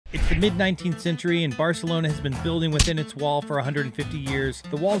mid-19th century, and Barcelona has been building within its wall for 150 years.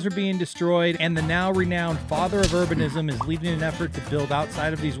 The walls are being destroyed, and the now renowned father of urbanism is leading an effort to build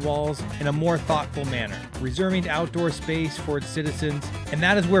outside of these walls in a more thoughtful manner, reserving outdoor space for its citizens, and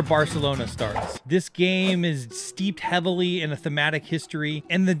that is where Barcelona starts. This game is steeped heavily in a thematic history,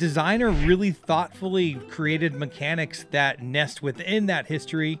 and the designer really thoughtfully created mechanics that nest within that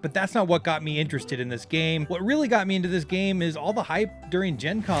history, but that's not what got me interested in this game. What really got me into this game is all the hype during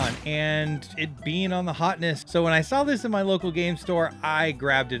Gen Con and it being on the hotness. So when I saw this in my local game store, I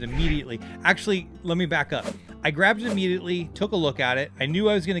grabbed it immediately. Actually, let me back up. I grabbed it immediately, took a look at it. I knew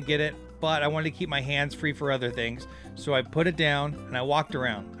I was going to get it, but I wanted to keep my hands free for other things. So I put it down and I walked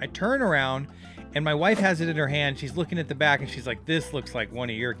around. I turn around and my wife has it in her hand. She's looking at the back and she's like, "This looks like one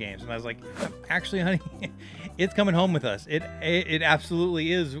of your games." And I was like, "Actually, honey, it's coming home with us. It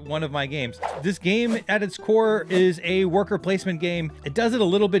absolutely is one of my games." This game at its core is a worker placement game. It does it a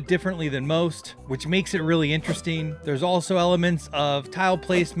little bit differently than most, which makes it really interesting. There's also elements of tile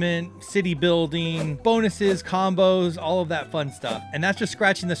placement, city building, bonuses, combos, all of that fun stuff. And that's just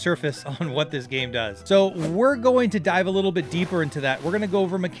scratching the surface on what this game does. So we're going to dive a little bit deeper into that. We're going to go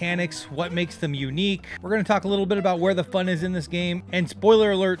over mechanics, what makes them unique. We're going to talk a little bit about where the fun is in this game. And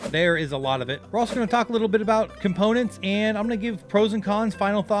spoiler alert, there is a lot of it. We're also going to talk a little bit about components, and I'm going to give pros and cons,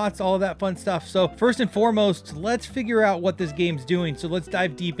 final thoughts, all of that fun stuff. So first and foremost, let's figure out what this game's doing. So let's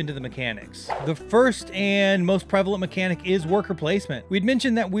dive deep into the mechanics. The first and most prevalent mechanic is worker placement. We'd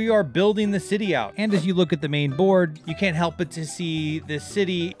mentioned that we are building the city out. And as you look at the main board, you can't help but to see this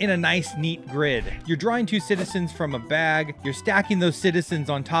city in a nice, neat grid. You're drawing two citizens from a bag. You're stacking those citizens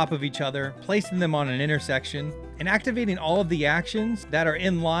on top of each other, placing them on an intersection, and activating all of the actions that are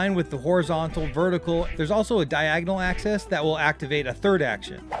in line with the horizontal, vertical. There's also a diagonal axis that will activate a third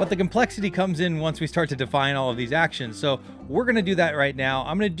action. But the complexity comes in once we start to define all of these actions. So we're going to do that right now.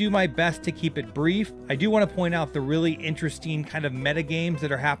 I'm going to do my best to keep it brief. I do want to point out the really interesting kind of meta games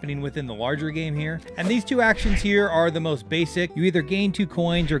that are happening within the larger game here. And these two actions here are the most basic. You either gain 2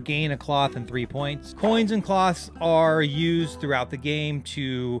 coins or gain a cloth and 3 points. Coins and cloths are used throughout the game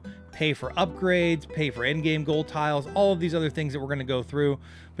to pay for upgrades, pay for endgame gold tiles, all of these other things that we're going to go through,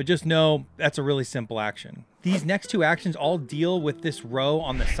 but just know that's a really simple action. These next two actions all deal with this row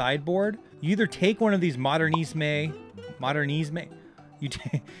on the sideboard. You either take one of these modernisme,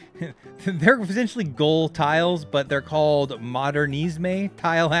 they're essentially goal tiles, but they're called modernisme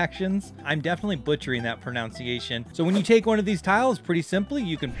tile actions. I'm definitely butchering that pronunciation. So when you take one of these tiles, pretty simply,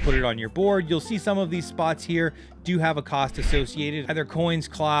 you can put it on your board. You'll see some of these spots here do have a cost associated, either coins,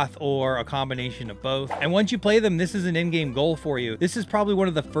 cloth, or a combination of both. And once you play them, this is an in-game goal for you. This is probably one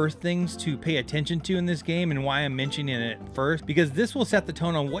of the first things to pay attention to in this game, and why I'm mentioning it first, because this will set the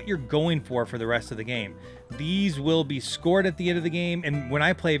tone on what you're going for the rest of the game. These will be scored at the end of the game, and when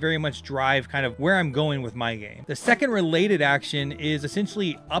I play, very much drive kind of where I'm going with my game. The second related action is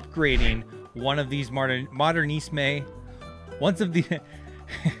essentially upgrading one of these modernisme,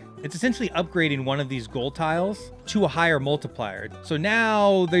 it's essentially upgrading one of these gold tiles to a higher multiplier. So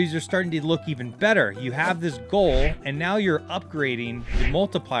now these are starting to look even better. You have this goal, and now you're upgrading the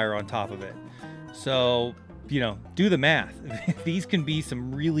multiplier on top of it. So, you know, do the math. These can be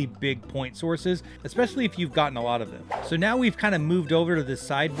some really big point sources, especially if you've gotten a lot of them. So now we've kind of moved over to this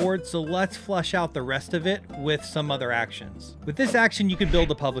sideboard, so let's flush out the rest of it with some other actions. With this action, you can build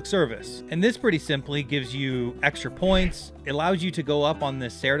a public service, and this pretty simply gives you extra points. It allows you to go up on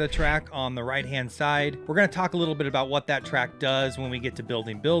this Cerda track on the right-hand side. We're going to talk a little bit about what that track does when we get to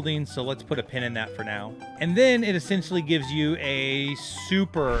building buildings, so let's put a pin in that for now. And then it essentially gives you a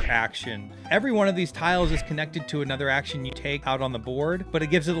super action. Every one of these tiles is connected to another action you take out on the board, but it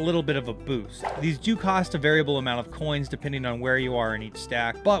gives it a little bit of a boost. These do cost a variable amount of coins depending on where you are in each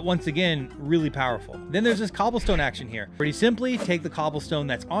stack, but once again, really powerful. Then there's this cobblestone action here. Pretty simply, take the cobblestone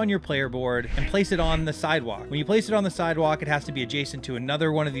that's on your player board and place it on the sidewalk. When you place it on the sidewalk, it has to be adjacent to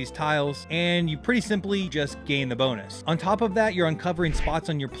another one of these tiles, and you pretty simply just gain the bonus. On top of that, you're uncovering spots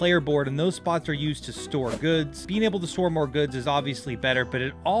on your player board, and those spots are used to store goods. Being able to store more goods is obviously better, but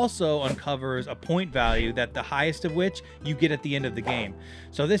it also uncovers a point value that the highest of which you get at the end of the game.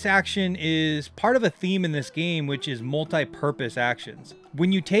 So this action is part of a theme in this game, which is multi-purpose actions.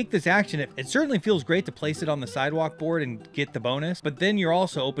 When you take this action, it certainly feels great to place it on the sidewalk board and get the bonus, but then you're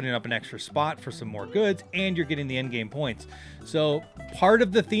also opening up an extra spot for some more goods, and you're getting the end game points. So part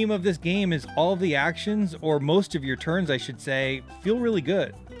of the theme of this game is all of the actions, or most of your turns, I should say, feel really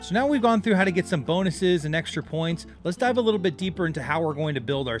good. So now we've gone through how to get some bonuses and extra points. Let's dive a little bit deeper into how we're going to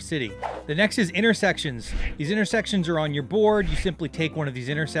build our city. The next is intersections. These intersections are on your board. You simply take one of these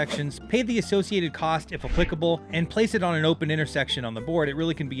intersections, pay the associated cost if applicable, and place it on an open intersection on the board. It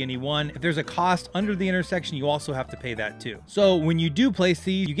really can be any one. If there's a cost under the intersection, you also have to pay that too. So when you do place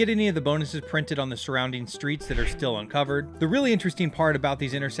these, you get any of the bonuses printed on the surrounding streets that are still uncovered. The really interesting part about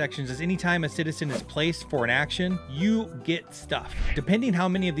these intersections is anytime a citizen is placed for an action, you get stuff. Depending how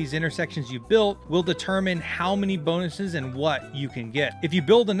many of these intersections you built will determine how many bonuses and what you can get. If you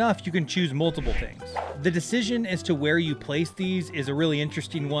build enough, you can choose multiple things. The decision as to where you place these is a really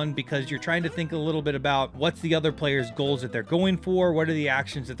interesting one because you're trying to think a little bit about what's the other player's goals that they're going for, what are the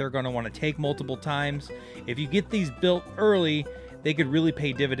actions that they're going to want to take multiple times. If you get these built early, they could really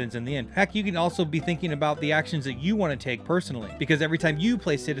pay dividends in the end. Heck, you can also be thinking about the actions that you want to take personally, because every time you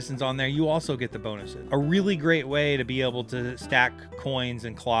place citizens on there, you also get the bonuses. A really great way to be able to stack coins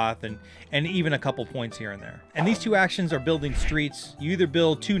and cloth and even a couple points here and there. And these two actions are building streets. You either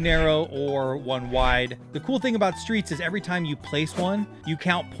build two narrow or one wide. The cool thing about streets is every time you place one, you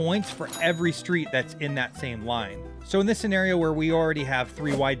count points for every street that's in that same line. So in this scenario where we already have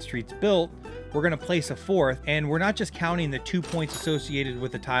 3 wide streets built, we're going to place a 4th, and we're not just counting the 2 points associated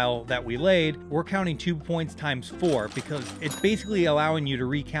with the tile that we laid, we're counting 2 points times 4 because it's basically allowing you to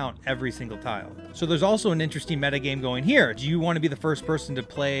recount every single tile. So there's also an interesting metagame going here. Do you want to be the first person to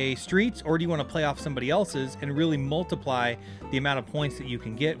play streets, or do you want to play off somebody else's and really multiply the amount of points that you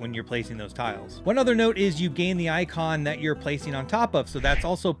can get when you're placing those tiles? One other note is you gain the icon that you're placing on top of, so that's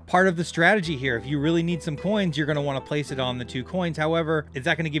also part of the strategy here. If you really need some coins, you're going to want to place it on the 2 coins. However, is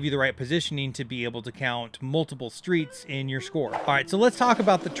that going to give you the right positioning to be able to count multiple streets in your score? All right, so let's talk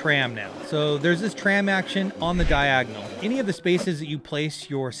about the tram now. So there's this tram action on the diagonal. Any of the spaces that you place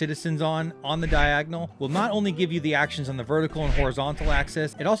your citizens on the diagonal will not only give you the actions on the vertical and horizontal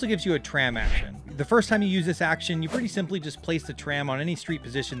axis, it also gives you a tram action. The first time you use this action, you pretty simply just place the tram on any street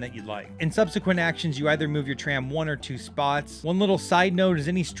position that you'd like. In subsequent actions, you either move your tram 1 or 2 spots. One little side note is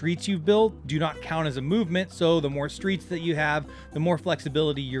any streets you've built do not count as a movement, so the more streets that you have, the more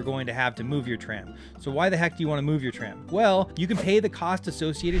flexibility you're going to have to move your tram. So why the heck do you want to move your tram? Well, you can pay the cost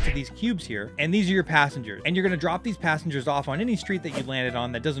associated to these cubes here, and these are your passengers. And you're going to drop these passengers off on any street that you landed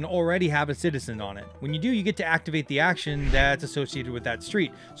on that doesn't already have a citizen on it. When you do, you get to activate the action that's associated with that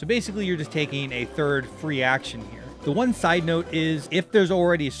street. So basically, you're just taking a 3rd free action here. The one side note is if there's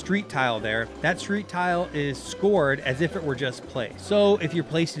already a street tile there, that street tile is scored as if it were just placed. So if you're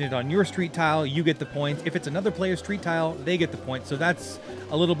placing it on your street tile, you get the points. If it's another player's street tile, they get the points. So that's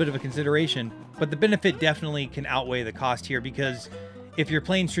a little bit of a consideration, but the benefit definitely can outweigh the cost here because if you're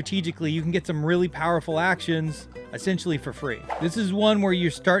playing strategically, you can get some really powerful actions essentially for free. This is one where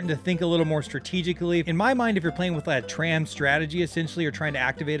you're starting to think a little more strategically. In my mind, if you're playing with a tram strategy, essentially, or trying to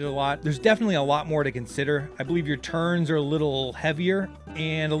activate it a lot, there's definitely a lot more to consider. I believe your turns are a little heavier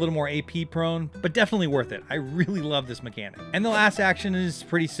and a little more AP prone, but definitely worth it. I really love this mechanic. And the last action is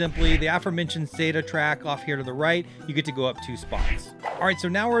pretty simply the aforementioned Zeta track off here to the right. You get to go up 2 spots. All right, so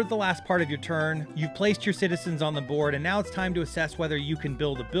now we're at the last part of your turn. You've placed your citizens on the board, and now it's time to assess whether you can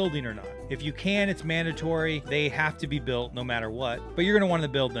build a building or not. If you can, it's mandatory. They have to be built no matter what, but you're going to want to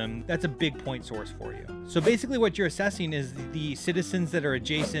build them. That's a big point source for you. So basically what you're assessing is the citizens that are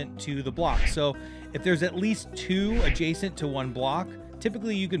adjacent to the block. So if there's at least 2 adjacent to one block,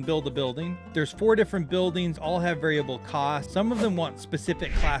 typically you can build a building. There's 4 different buildings, all have variable costs. Some of them want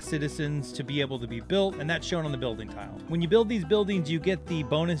specific class citizens to be able to be built, and that's shown on the building tile. When you build these buildings, you get the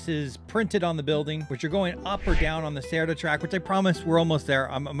bonuses printed on the building, which are going up or down on the Cerda track, which I promise we're almost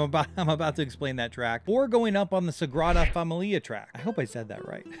there. I'm about to explain that track, or going up on the Sagrada Familia track. I hope I said that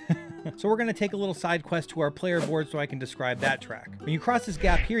right. So we're going to take a little side quest to our player board so I can describe that track. When you cross this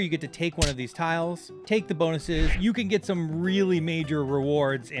gap here, you get to take one of these tiles, take the bonuses. You can get some really major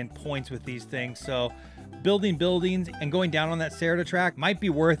rewards and points with these things. So building buildings and going down on that Cerda track might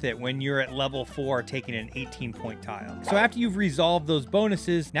be worth it when you're at level 4 taking an 18-point tile. So after you've resolved those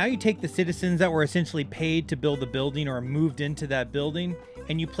bonuses, now you take the citizens that were essentially paid to build a building or moved into that building,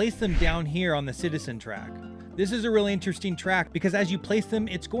 and you place them down here on the citizen track. This is a really interesting track because as you place them,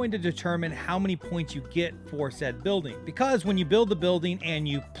 it's going to determine how many points you get for said building. Because when you build the building and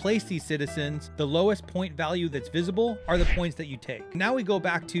you place these citizens, the lowest point value that's visible are the points that you take. Now we go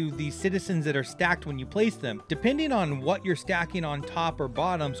back to the citizens that are stacked when you place them. Depending on what you're stacking on top or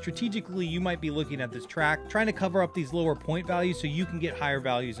bottom, strategically you might be looking at this track, trying to cover up these lower point values so you can get higher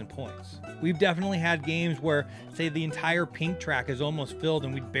values and points. We've definitely had games where, say, the entire pink track is almost filled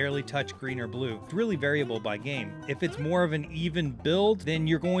and we barely touch green or blue. It's really variable by game. If it's more of an even build, then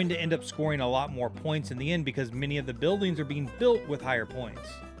you're going to end up scoring a lot more points in the end because many of the buildings are being built with higher points.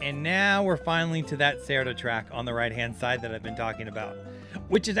 And now we're finally to that Cerda track on the right-hand side that I've been talking about.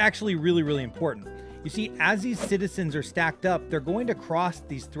 which is actually really, really important. You see, as these citizens are stacked up, they're going to cross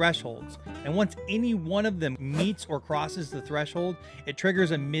these thresholds. And once any one of them meets or crosses the threshold, it triggers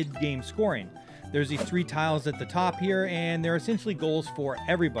a mid-game scoring. There's these 3 tiles at the top here, and they're essentially goals for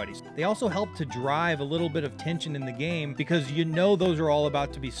everybody. They also help to drive a little bit of tension in the game because you know those are all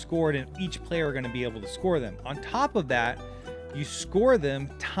about to be scored and each player are going to be able to score them. On top of that, you score them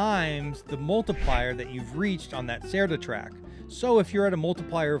times the multiplier that you've reached on that Cerda track. So if you're at a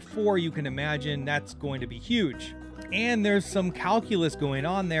multiplier of 4, you can imagine that's going to be huge. And there's some calculus going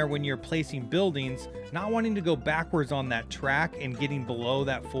on there when you're placing buildings, not wanting to go backwards on that track and getting below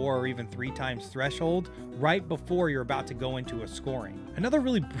that 4 or even 3 times threshold right before you're about to go into a scoring. Another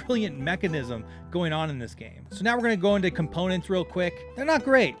really brilliant mechanism going on in this game. So now we're going to go into components real quick. They're not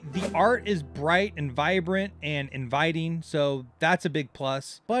great. The art is bright and vibrant and inviting, so that's a big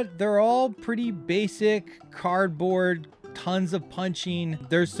plus. But they're all pretty basic cardboard, tons of punching.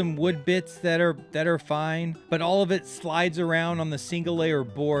 There's some wood bits that are fine, but all of it slides around on the single layer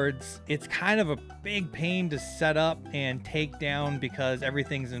boards. It's kind of a big pain to set up and take down because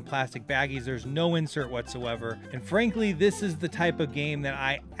everything's in plastic baggies. There's no insert whatsoever. And frankly, this is the type of game that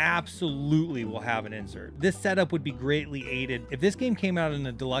I absolutely will have an insert. This setup would be greatly aided if this game came out in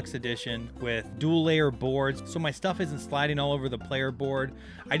a deluxe edition with dual layer boards, so my stuff isn't sliding all over the player board.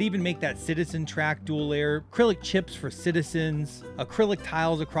 I'd even make that citizen track dual layer, acrylic chips for citizens, acrylic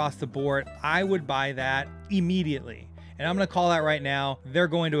tiles across the board. I would buy that immediately. And I'm going to call that right now. They're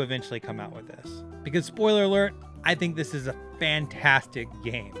going to eventually come out with this. Because spoiler alert, I think this is a fantastic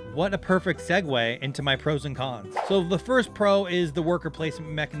game. What a perfect segue into my pros and cons. So the first pro is the worker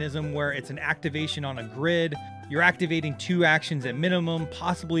placement mechanism, where it's an activation on a grid. You're activating 2 actions at minimum,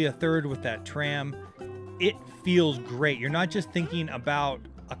 possibly a third with that tram. It feels great. You're not just thinking about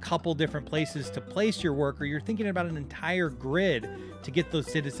a couple different places to place your worker, you're thinking about an entire grid to get those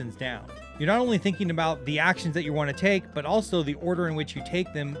citizens down. You're not only thinking about the actions that you want to take, but also the order in which you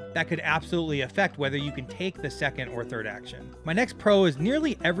take them. That could absolutely affect whether you can take the second or third action. My next pro is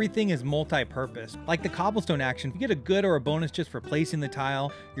nearly everything is multi-purpose. Like the cobblestone action, you get a good or a bonus just for placing the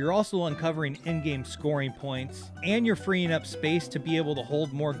tile. You're also uncovering in-game scoring points, and you're freeing up space to be able to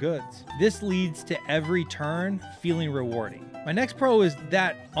hold more goods. This leads to every turn feeling rewarding. My next pro is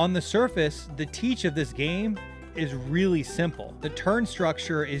that on the surface, the teach of this game is really simple. The turn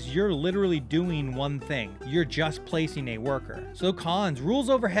structure is you're literally doing one thing. You're just placing a worker. So cons, rules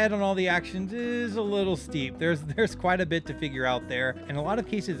overhead on all the actions is a little steep. There's quite a bit to figure out there. In a lot of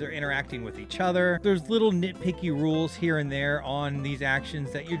cases, they're interacting with each other. There's little nitpicky rules here and there on these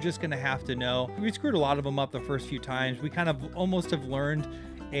actions that you're just gonna have to know. We screwed a lot of them up the first few times. We kind of almost have learned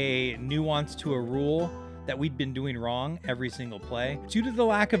a nuance to a rule that we'd been doing wrong every single play. Due to the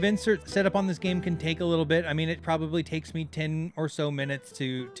lack of insert, setup on this game can take a little bit. I mean, it probably takes me 10 or so minutes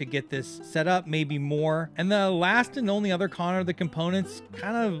to get this set up, maybe more. And the last and only other con are the components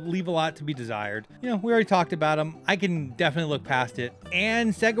kind of leave a lot to be desired. You know, we already talked about them. I can definitely look past it.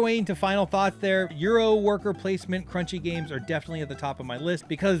 And segueing to final thoughts there, Euro worker placement crunchy games are definitely at the top of my list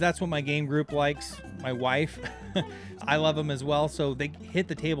because that's what my game group likes. My wife, I love them as well, so they hit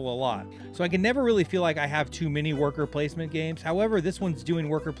the table a lot. So I can never really feel like I have too many worker placement games. However, this one's doing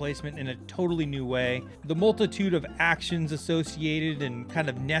worker placement in a totally new way. The multitude of actions associated and kind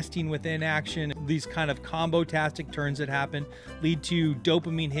of nesting within action, these kind of combo-tastic turns that happen lead to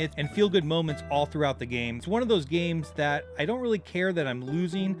dopamine hits and feel-good moments all throughout the game. It's one of those games that I don't really care that I'm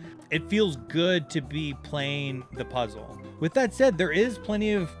losing. It feels good to be playing the puzzle. With that said, there is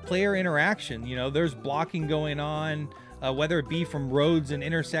plenty of player interaction. You know, there's blocking going on, whether it be from roads and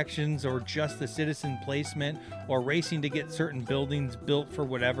intersections or just the citizen placement or racing to get certain buildings built for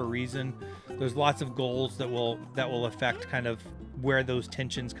whatever reason. There's lots of goals that will affect kind of where those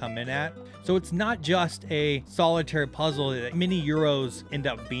tensions come in at. So it's not just a solitary puzzle that many Euros end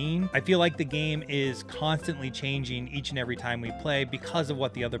up being. I feel like the game is constantly changing each and every time we play because of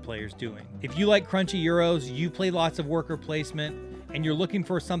what the other player's doing. If you like crunchy Euros, you play lots of worker placement, and you're looking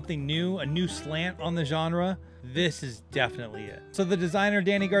for something new, a new slant on the genre, this is definitely it. So the designer,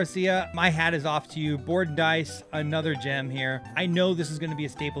 Dani Garcia, my hat is off to you. Board and Dice, another gem here. I know this is going to be a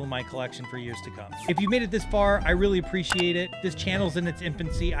staple in my collection for years to come. If you made it this far, I really appreciate it. This channel's in its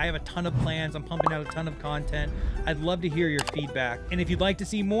infancy. I have a ton of plans. I'm pumping out a ton of content. I'd love to hear your feedback. And if you'd like to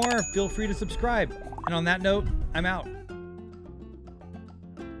see more, feel free to subscribe. And on that note, I'm out.